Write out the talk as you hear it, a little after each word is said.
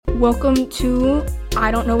Welcome to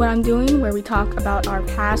I Don't Know What I'm Doing, where we talk about our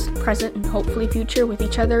past, present, and hopefully future with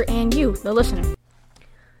each other and you, the listener.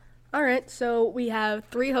 All right, so we have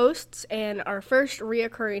 3 hosts, and our first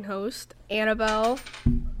reoccurring host, Annabelle.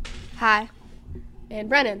 Hi. And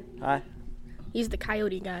Brennan. Hi. He's the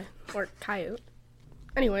coyote guy, or coyote.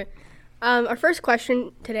 Anyway, our first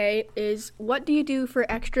question today is, what do you do for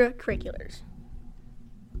extracurriculars?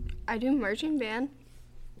 I do marching band.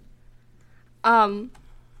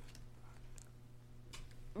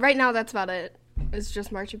 Right now that's about it. It's just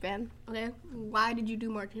marching band. Okay, why did you do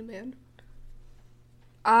marching band?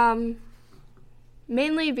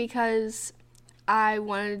 Mainly because I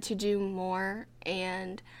wanted to do more,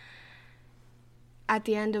 and at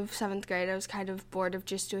the end of 7th grade I was kind of bored of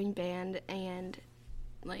just doing band, and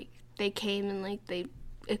they came and they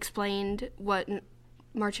explained what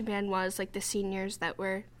marching band was, the seniors that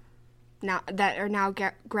are now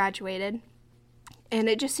graduated, and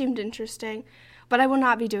it just seemed interesting. But I will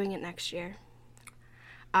not be doing it next year.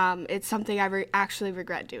 It's something I actually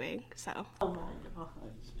regret doing. So. Oh my gosh.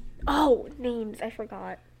 Oh, names, I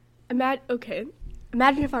forgot. Imagine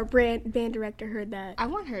if our band director heard that. I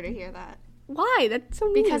want her to hear that. Why? That's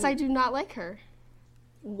so mean. Because I do not like her.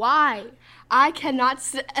 Why? I cannot.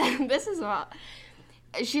 This is not.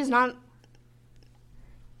 She's not.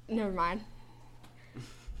 Never mind.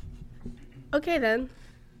 Okay then,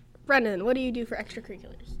 Brendan, what do you do for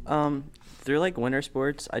extracurriculars? Through winter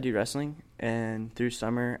sports, I do wrestling, and through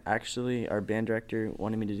summer, actually, our band director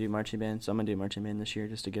wanted me to do marching band, so I'm gonna do marching band this year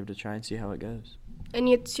just to give it a try and see how it goes. And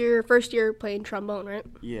it's your first year playing trombone, right?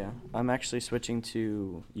 Yeah, I'm actually switching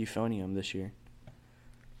to euphonium this year.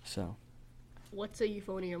 So. What's a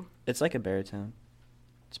euphonium? It's like a baritone.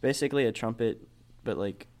 It's basically a trumpet, but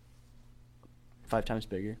 5 times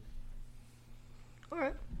bigger. All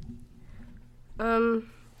right.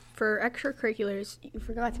 For extracurriculars, you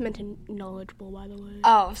forgot to mention knowledgeable, by the way.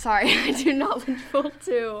 Oh, sorry. I do knowledgeable,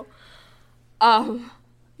 too.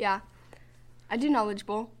 Yeah. I do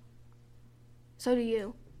knowledgeable. So do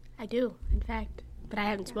you. I do, in fact. But I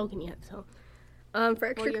haven't spoken yet, so.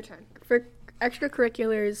 Your turn. For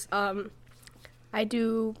extracurriculars, I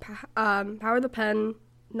do Power the Pen,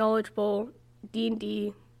 knowledgeable,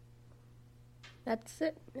 D&D. That's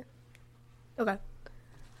it. Yeah. Okay.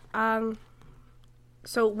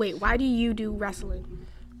 So wait, why do you do wrestling?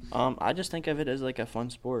 I just think of it as a fun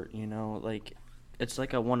sport, it's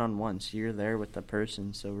like a one-on-one, so you're there with the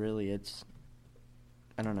person, so really it's,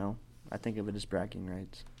 I don't know, I think of it as bragging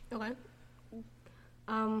rights. Okay.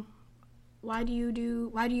 Why do you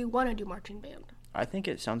want to do marching band? I think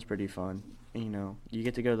it sounds pretty fun. You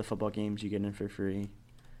get to go to the football games, you get in for free.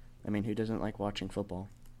 I mean, who doesn't like watching football?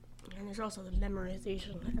 And there's also the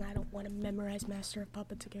memorization, and I don't want to memorize Master of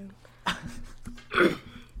Puppets again.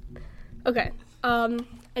 Okay.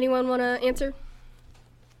 Anyone want to answer?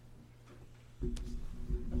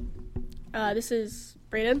 This is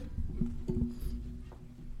Brayden.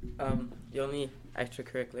 The only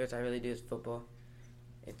extracurriculars I really do is football.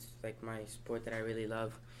 It's my sport that I really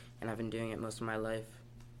love, and I've been doing it most of my life.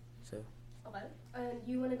 So. Okay. And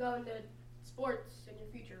you want to go into sports in your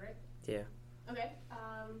future, right? Yeah. Okay.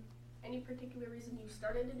 Any particular reason you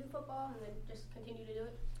started to do football and then just continue to do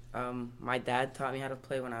it? My dad taught me how to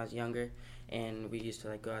play when I was younger, and we used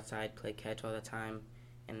to go outside, play catch all the time,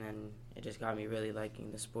 and then it just got me really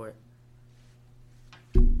liking the sport.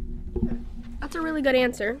 That's a really good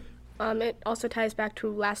answer. It also ties back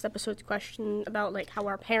to last episode's question about how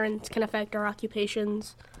our parents can affect our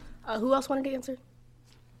occupations. Who else wanted to answer?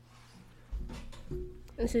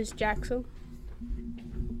 This is Jackson.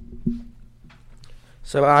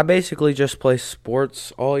 So I basically just play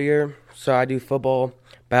sports all year. So I do football,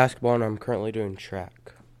 basketball, and I'm currently doing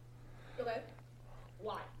track. Okay.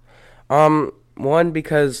 Why? One,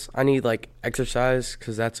 because I need exercise,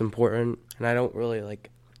 because that's important, and I don't really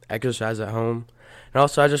exercise at home. And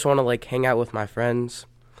also I just want to hang out with my friends,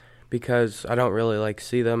 because I don't really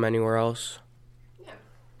see them anywhere else. Yeah.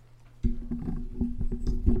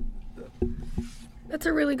 That's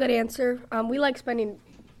a really good answer. We like spending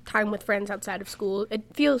time with friends outside of school. It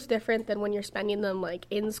feels different than when you're spending them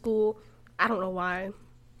in school. I don't know why.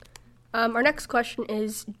 Our next question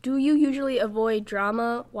is, do you usually avoid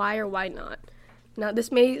drama? Why or why not? Now,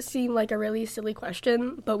 this may seem like a really silly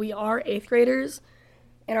question, but we are 8th graders,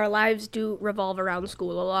 and our lives do revolve around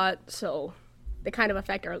school a lot, so they kind of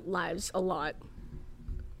affect our lives a lot.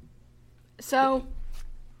 So,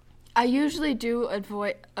 I usually do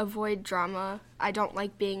avoid drama. I don't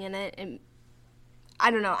like being in it, and I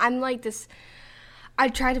don't know. I'm like this. I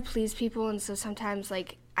try to please people, and so sometimes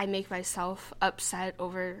I I make myself upset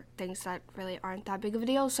over things that really aren't that big of a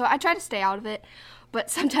deal. So I try to stay out of it, but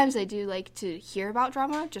sometimes I do like to hear about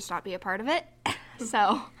drama, just not be a part of it.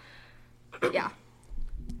 So, yeah.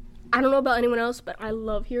 I don't know about anyone else, but I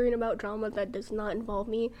love hearing about drama that does not involve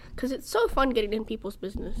me because it's so fun getting in people's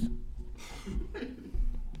business.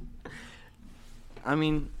 I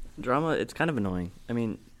mean, drama, it's kind of annoying. I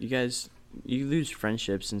mean, you lose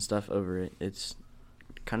friendships and stuff over it. It's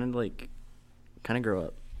kind of grow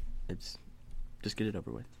up. It's just get it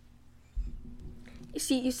over with. You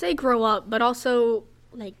see, you say grow up, but also,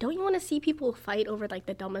 like, don't you want to see people fight over, like,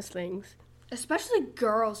 the dumbest things? Especially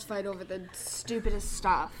girls fight over the stupidest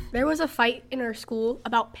stuff. There was a fight in our school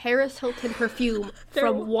about Paris Hilton perfume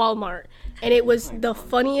from Walmart, and it was the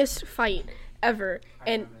funniest fight ever.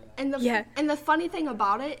 And the funny thing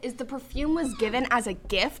about it is the perfume was given as a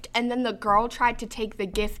gift, and then the girl tried to take the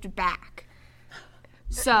gift back.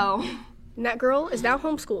 So, and that girl is now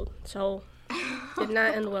homeschooled, so did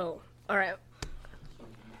not end well. All right.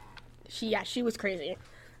 She was crazy.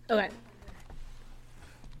 Okay.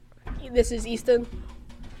 This is Easton.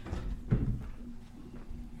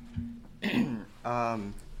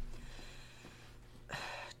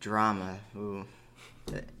 Drama. Ooh.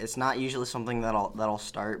 It's not usually something that'll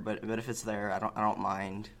start, but if it's there, I don't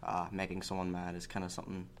mind. Making someone mad is kind of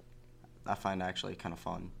something I find actually kind of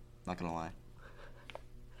fun. Not gonna lie.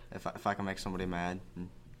 If I can make somebody mad,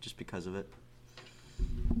 just because of it.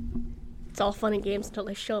 It's all fun and games until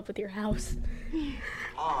they show up at your house.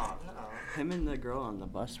 Oh no. Him and the girl on the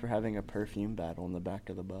bus were having a perfume battle in the back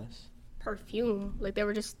of the bus. Perfume? Like they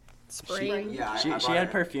were just spraying? She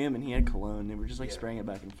had perfume and he had cologne. They were just spraying it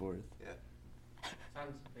back and forth. Yeah.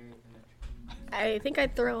 Sounds very I think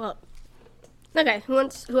I'd throw up. Okay, who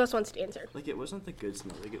else wants to answer? Like, it wasn't the good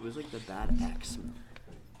smell. Like, it was, like, the bad Axe smell.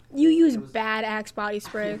 You use bad Axe body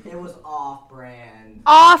spray. It was off-brand.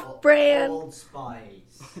 Off-brand! Old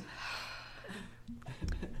Spice.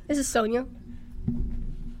 This is Sonia.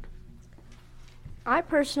 I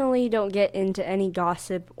personally don't get into any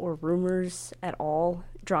gossip or rumors at all,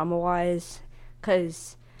 drama-wise,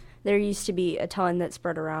 because there used to be a ton that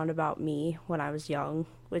spread around about me when I was young,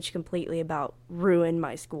 which completely about ruined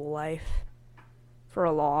my school life for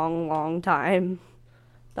a long, long time,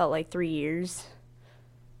 about like 3 years.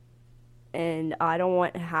 And I don't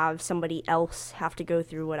want to have somebody else have to go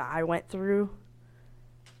through what I went through.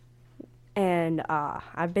 And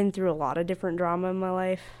I've been through a lot of different drama in my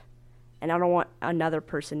life, and I don't want another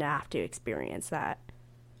person to have to experience that.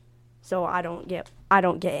 So I don't get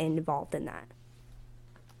involved in that.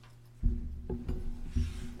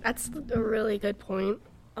 That's a really good point.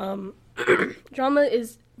 Drama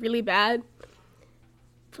is really bad,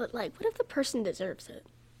 but like, what if the person deserves it?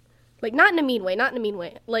 Like, not in a mean way.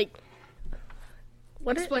 Like,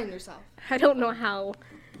 explain yourself. I don't know how.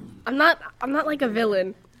 I'm not like a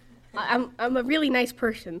villain. I'm a really nice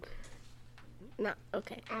person. No,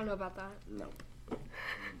 okay. I don't know about that.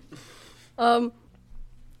 No.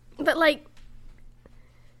 But like,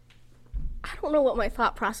 I don't know what my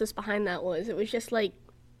thought process behind that was. It was just like,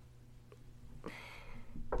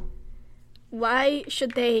 why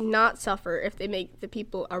should they not suffer if they make the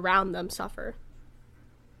people around them suffer?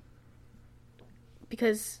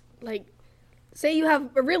 Because, like, say you have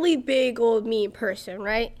a really big old mean person,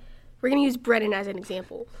 right? We're going to use Brennan as an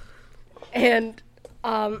example. And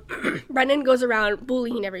Brennan goes around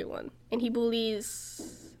bullying everyone. And he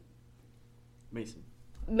bullies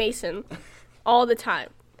Mason all the time.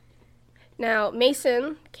 Now,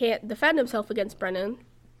 Mason can't defend himself against Brennan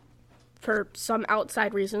for some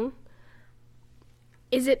outside reason.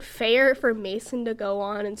 Is it fair for Mason to go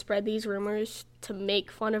on and spread these rumors to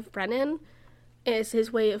make fun of Brennan as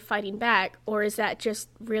his way of fighting back, or is that just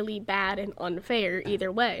really bad and unfair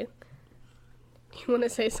either way? You want to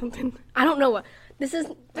say something? I don't know what this is.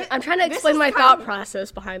 I'm trying to explain my thought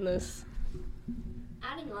process behind this.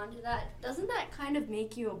 Adding on to that, doesn't that kind of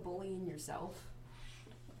make you a bully in yourself?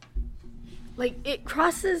 Like, it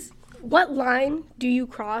crosses. What line do you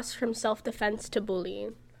cross from self-defense to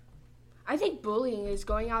bullying? I think bullying is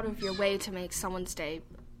going out of your way to make someone's day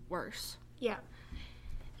worse. Yeah.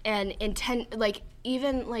 And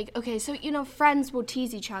okay, so, friends will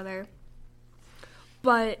tease each other.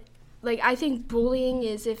 But, I think bullying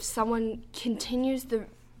is if someone continues the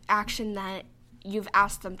action that you've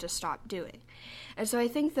asked them to stop doing. And so I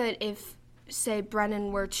think that if, say,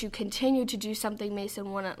 Brennan were to continue to do something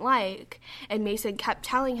Mason wouldn't like, and Mason kept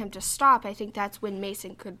telling him to stop, I think that's when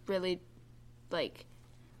Mason could really,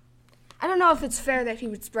 I don't know if it's fair that he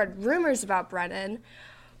would spread rumors about Brennan,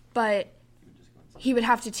 but he would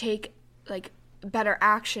have to take, better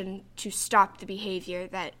action to stop the behavior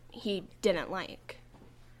that he didn't like.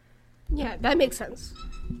 Yeah, that makes sense.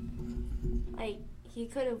 Like, he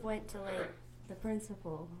could have went to, like, the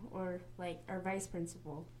principal or, like, our vice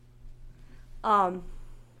principal.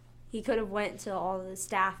 He could have went to all the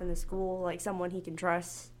staff in the school, like someone he can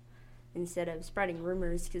trust, instead of spreading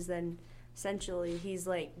rumors, because then essentially he's,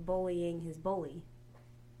 like, bullying his bully.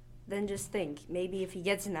 Then just think, maybe if he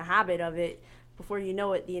gets in the habit of it, before you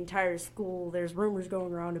know it, the entire school, there's rumors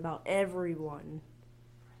going around about everyone.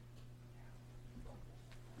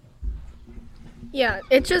 Yeah,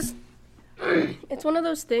 it's just, it's one of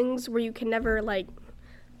those things where you can never, like,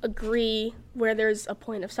 agree where there's a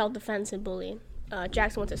point of self-defense and bullying.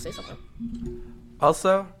 Jackson wants to say something.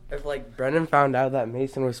 Also, if like Brendan found out that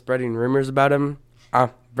Mason was spreading rumors about him,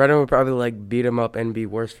 Brendan would probably like beat him up and be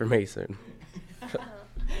worse for Mason.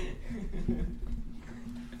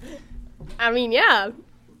 I mean, yeah.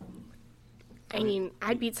 I mean,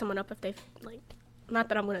 I'd beat someone up if they, like, not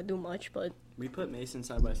that I'm going to do much, but. We put Mason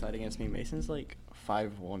side by side against me. Mason's like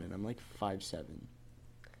 5'1" and I'm like 5'7".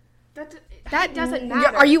 That doesn't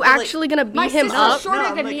matter. Are you actually going to beat him My up? sister's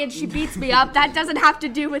shorter than me and she beats me up. That doesn't have to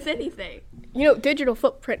do with anything. You know, digital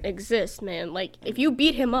footprint exists, man. Like, if you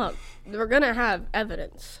beat him up, we're going to have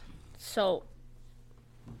evidence. So,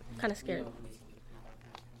 kind of scared.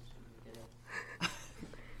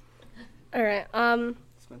 All right.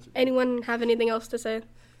 Anyone have anything else to say?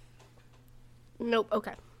 Nope.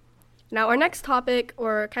 Okay. Now, our next topic,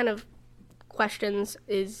 or kind of questions,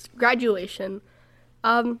 is graduation.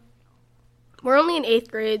 We're only in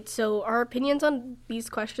 8th grade, so our opinions on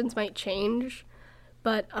these questions might change,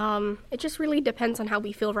 but it just really depends on how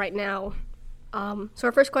we feel right now. So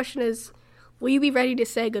our first question is, will you be ready to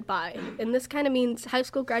say goodbye? And this kind of means high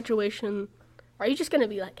school graduation. Are you just going to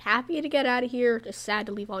be, like, happy to get out of here, or just sad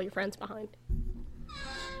to leave all your friends behind?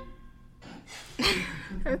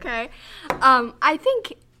 Okay. I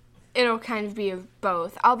think it'll kind of be of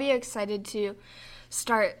both. I'll be excited to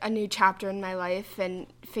start a new chapter in my life and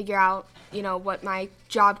figure out, you know, what my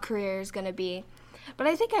job career is going to be. But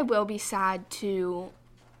I think I will be sad to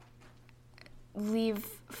leave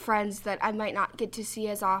friends that I might not get to see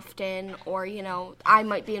as often, or, you know, I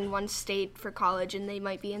might be in one state for college and they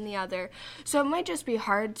might be in the other. So it might just be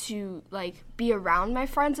hard to, like, be around my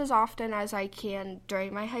friends as often as I can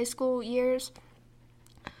during my high school years.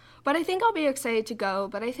 But I think I'll be excited to go,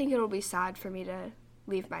 but I think it'll be sad for me to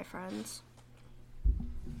leave my friends.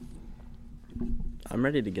 I'm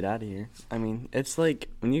ready to get out of here. I mean, it's like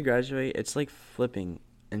when you graduate, it's like flipping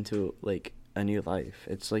into like a new life.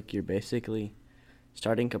 It's like you're basically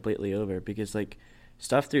starting completely over, because like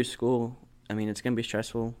stuff through school, I mean, it's going to be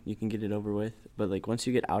stressful. You can get it over with. But like once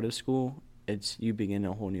you get out of school, it's you begin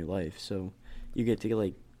a whole new life. So you get to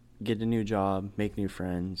like get a new job, make new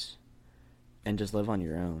friends, and just live on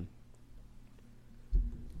your own.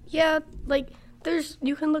 Yeah, like,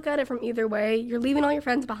 you can look at it from either way. You're leaving all your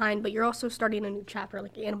friends behind, but you're also starting a new chapter,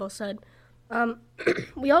 like Annabelle said.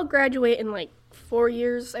 We all graduate in, like, 4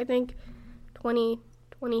 years, I think.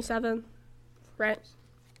 27, right?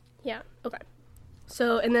 Yeah, okay.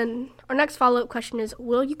 So, and then our next follow-up question is,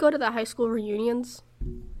 will you go to the high school reunions?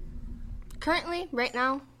 Currently, right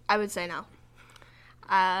now, I would say no.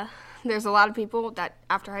 There's a lot of people that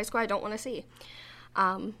after high school I don't want to see.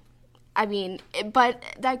 I mean, but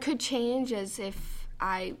that could change as if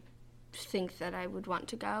I think that I would want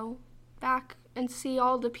to go back and see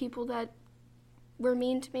all the people that were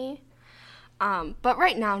mean to me. But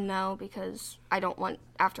right now, no, because I don't want,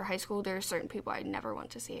 after high school, there are certain people I never want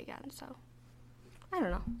to see again, so I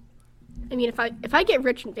don't know. I mean, if I get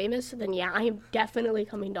rich and famous, then yeah, I am definitely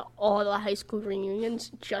coming to all the high school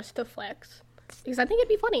reunions just to flex. Because I think it'd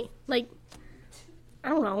be funny. Like, I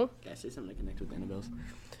don't know. Can I say something to connect with Annabelle's?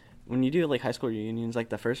 When you do, like, high school reunions, like,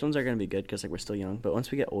 the first ones are going to be good because, like, we're still young. But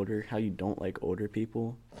once we get older, how you don't like older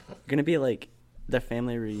people, going to be, like, the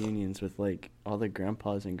family reunions with, like, all the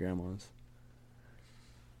grandpas and grandmas.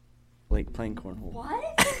 Like, playing cornhole.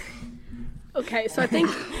 What? Okay, so I think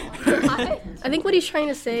what he's trying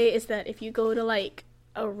to say is that if you go to, like,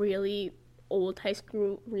 a really old high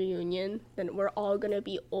school reunion, then we're all going to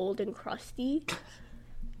be old and crusty.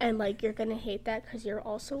 And, like, you're going to hate that because you're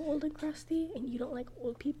also old and crusty and you don't like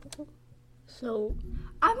old people. So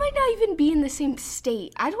I might not even be in the same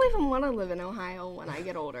state. I don't even want to live in Ohio when I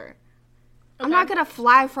get older. Okay. I'm not going to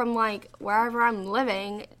fly from, like, wherever I'm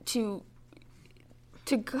living to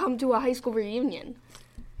come to a high school reunion.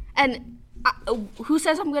 And who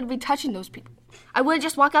says I'm going to be touching those people? I wouldn't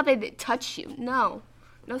just walk up and touch you. No.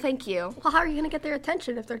 No, thank you. Well, how are you going to get their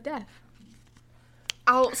attention if they're deaf?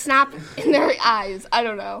 I'll snap in their eyes. I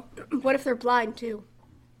don't know. What if they're blind, too?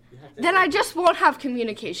 Then I just won't have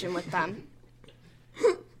communication with them.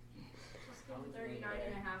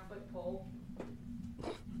 39.5-foot pole.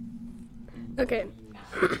 Okay.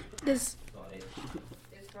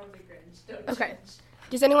 Okay.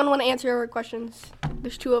 Does anyone want to answer our questions?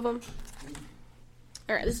 There's 2 of them.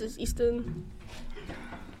 All right, this is Easton.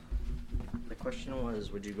 The question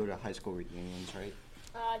was, would you go to high school reunions, right?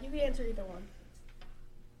 You can answer either one.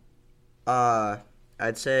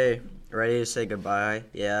 I'd say ready to say goodbye.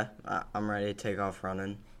 Yeah, I'm ready to take off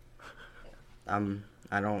running. I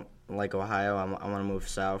don't like Ohio. I want to move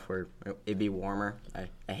south where it'd be warmer. I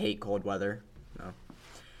hate cold weather. No,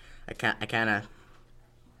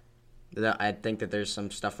 I think that there's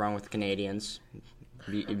some stuff wrong with the Canadians.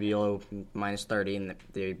 It'd be below minus 30 and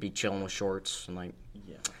they'd be chilling with shorts and like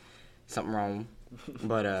something wrong.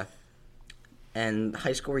 But and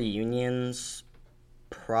high school reunions,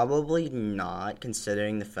 probably not,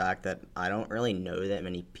 considering the fact that I don't really know that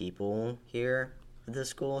many people here at this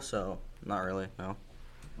school, so not really, no.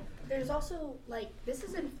 There's also, like, this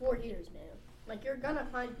is in 4 years, man. Like, you're gonna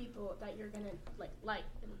find people that you're gonna, like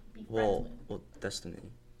and be friends with. Well, Destiny,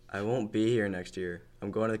 I won't be here next year.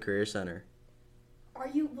 I'm going to the Career Center.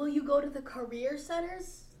 Will you go to the Career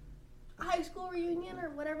Center's high school reunion or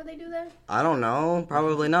whatever they do there? I don't know.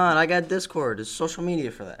 Probably not. I got Discord. It's social media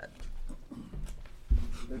for that.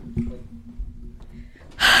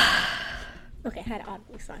 Okay, I had to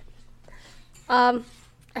audibly sigh. I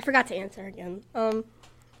forgot to answer again.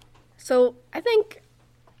 So I think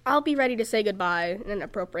I'll be ready to say goodbye in an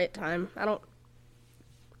appropriate time. I don't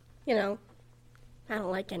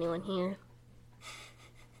like anyone here.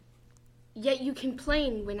 Yet you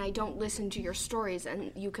complain when I don't listen to your stories,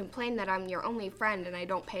 and you complain that I'm your only friend and I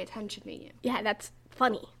don't pay attention to you. Yeah, that's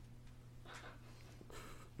funny.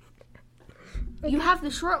 You have the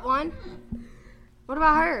short one. What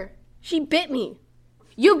about her? She bit me.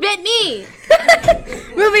 You bit me!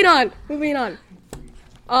 Moving on.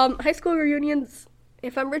 High school reunions.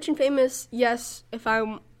 If I'm rich and famous, yes. If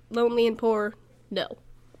I'm lonely and poor, no.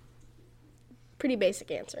 Pretty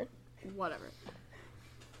basic answer. Whatever.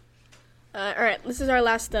 All right, this is our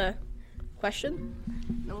last question.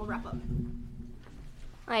 Then we'll wrap up.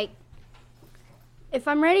 Like, if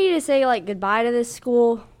I'm ready to say, like, goodbye to this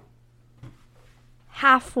school,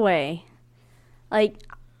 halfway. Like,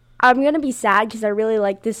 I'm going to be sad because I really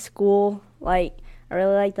like this school. Like, I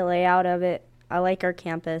really like the layout of it. I like our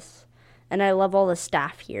campus. And I love all the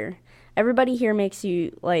staff here. Everybody here makes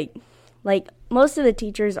you, like most of the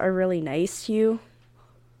teachers are really nice to you.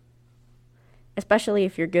 Especially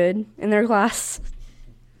if you're good in their class.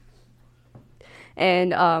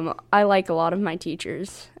 And I like a lot of my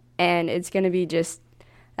teachers. And it's going to be just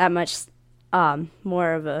that much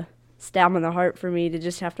more of a stab in the heart for me to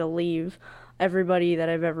just have to leave everybody that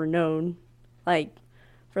I've ever known. Like,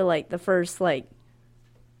 for, like, the first, like,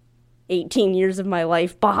 18 years of my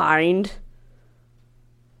life behind.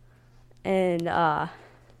 And I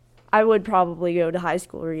would probably go to high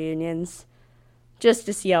school reunions just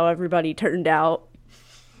to see how everybody turned out.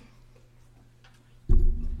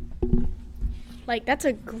 Like, that's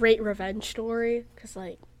a great revenge story. Because,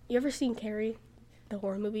 like, you ever seen Carrie, the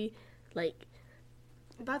horror movie? Like,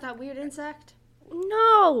 About that weird insect?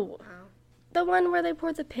 no! The one where they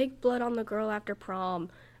poured the pig blood on the girl after prom.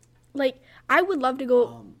 Like, I would love to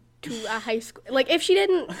go to a high school. Like, if she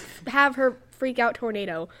didn't have her freak out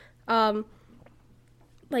tornado,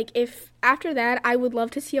 like, if after that, I would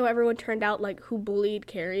love to see how everyone turned out, like, who bullied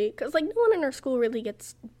Carrie. Because, like, no one in our school really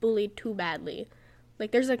gets bullied too badly.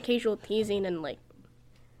 Like, there's occasional teasing, and, like,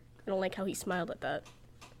 I don't like how he smiled at that.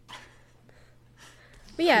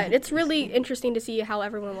 But, yeah, it's really interesting to see how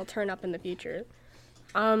everyone will turn up in the future.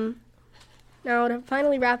 Now, to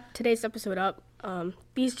finally wrap today's episode up,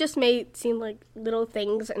 these just may seem like little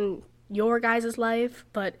things in your guys' life,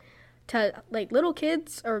 but to, like, little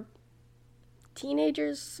kids or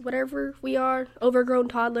teenagers, whatever we are, overgrown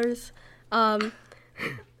toddlers,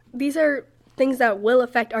 these are things that will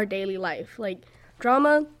affect our daily life. Like,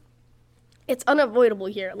 drama, it's unavoidable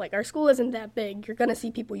here. Like, our school isn't that big. You're gonna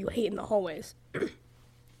see people you hate in the hallways.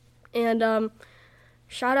 And,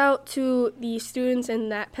 shout out to the students in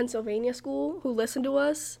that Pennsylvania school who listened to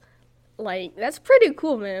us. Like, that's pretty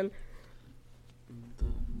cool, man.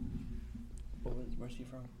 Where's she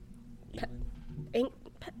from?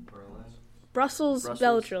 Brussels,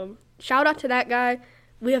 Belgium. Shout out to that guy.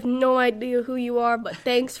 We have no idea who you are, but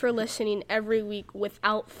thanks for listening every week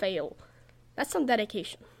without fail. That's some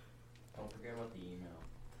dedication. Don't forget about the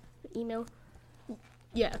email. Email?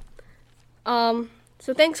 Yeah.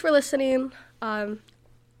 So thanks for listening. I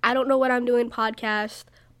Don't Know What I'm Doing podcast.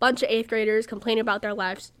 Bunch of 8th graders complaining about their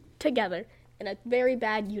lives together in a very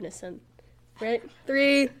bad unison. Right?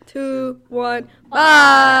 3, 2, 1.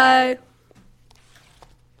 Bye!